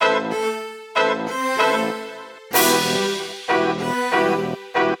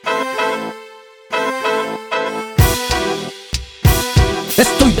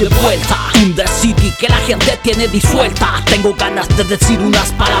de vuelta. In the city que la gente tiene disuelta. Tengo ganas de decir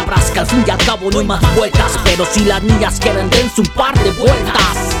unas palabras que al fin y al cabo no hay más vueltas. Pero si las niñas quieren, dense un par de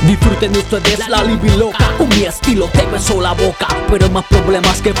vueltas. Disfruten ustedes la living loca. Con mi estilo te beso la boca. Pero hay más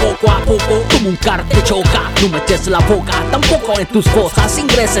problemas que poco a poco como un car te choca. No me eches la boca, tampoco en tus cosas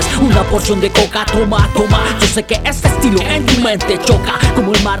ingreses una porción de coca. Toma, toma, yo sé que este estilo en tu mente choca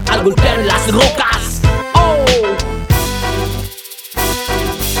como el mar al golpear las rocas. Oh,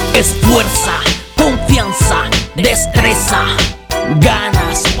 es fuerza, confianza, destreza,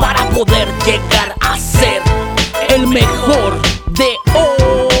 ganas para poder llegar a ser el mejor de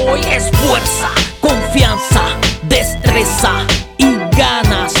hoy. Es fuerza, confianza, destreza y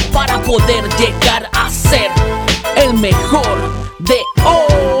ganas para poder llegar a ser el mejor de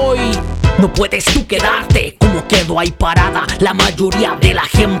hoy. No puedes tú quedarte como quedo ahí parada la mayoría de la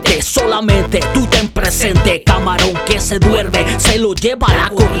gente. Solamente tú ten presente, camarón que se duerme se lo lleva la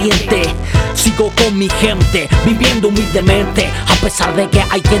corriente. Sigo con mi gente, viviendo humildemente, a pesar de que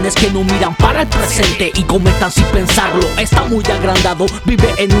hay quienes que no miran para el presente y comentan sin pensarlo. Está muy agrandado,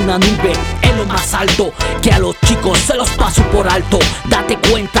 vive en una nube, en lo más alto, que a los chicos se los paso por alto. Date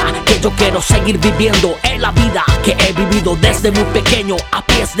cuenta que yo quiero seguir viviendo en la vida que he vivido desde muy pequeño a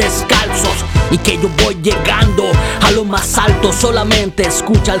pies descalzos, y que yo voy llegando a lo más alto. Solamente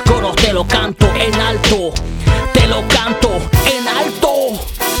escucha el coro, te lo canto en alto, te lo canto en alto.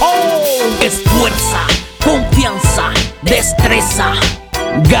 Oh, es fuerza, confianza, destreza,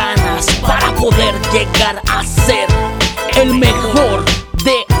 ganas para poder llegar a ser el mejor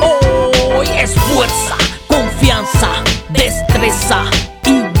de hoy. Es fuerza, confianza, destreza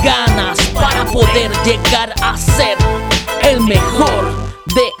y ganas para poder llegar a ser el mejor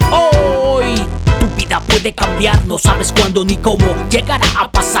de hoy. Tu vida puede cambiar, no sabes cuándo ni cómo llegará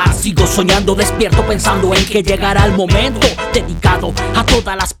a pasar. Sigo soñando despierto pensando en que llegará el momento. Dedicado a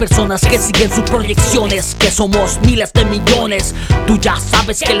todas las personas que siguen sus proyecciones, que somos miles de millones. Tú ya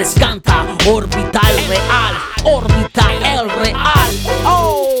sabes que les canta Órbita el real, Órbita el real.